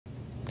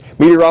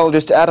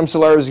Meteorologist Adam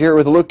Solar is here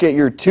with a look at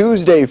your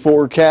Tuesday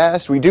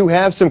forecast. We do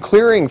have some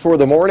clearing for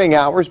the morning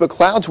hours, but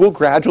clouds will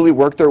gradually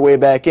work their way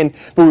back in.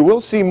 But we will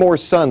see more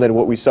sun than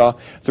what we saw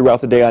throughout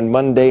the day on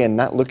Monday, and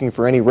not looking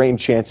for any rain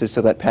chances, so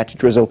that patch of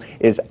drizzle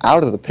is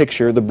out of the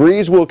picture. The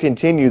breeze will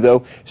continue,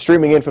 though,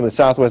 streaming in from the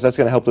southwest. That's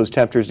going to help those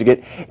temperatures to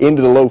get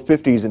into the low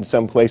 50s in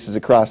some places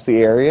across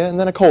the area, and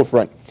then a cold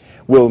front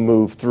will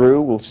move through.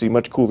 We'll see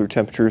much cooler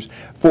temperatures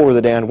for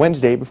the day on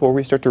Wednesday before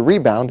we start to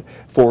rebound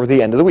for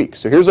the end of the week.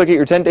 So here's a look at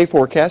your 10-day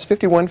forecast.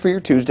 51 for your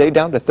Tuesday,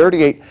 down to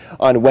 38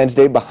 on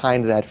Wednesday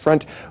behind that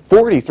front.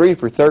 43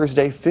 for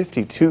Thursday,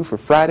 52 for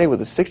Friday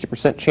with a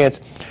 60% chance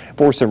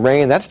for some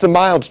rain. That's the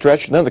mild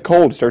stretch, and then the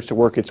cold starts to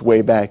work its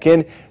way back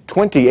in.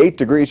 28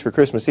 degrees for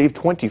Christmas Eve,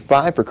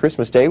 25 for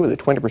Christmas Day with a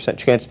 20%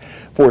 chance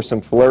for some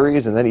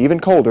flurries, and then even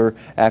colder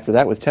after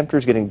that, with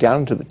temperatures getting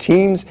down into the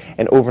teens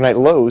and overnight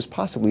lows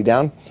possibly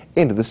down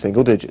into the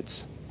single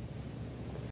digits.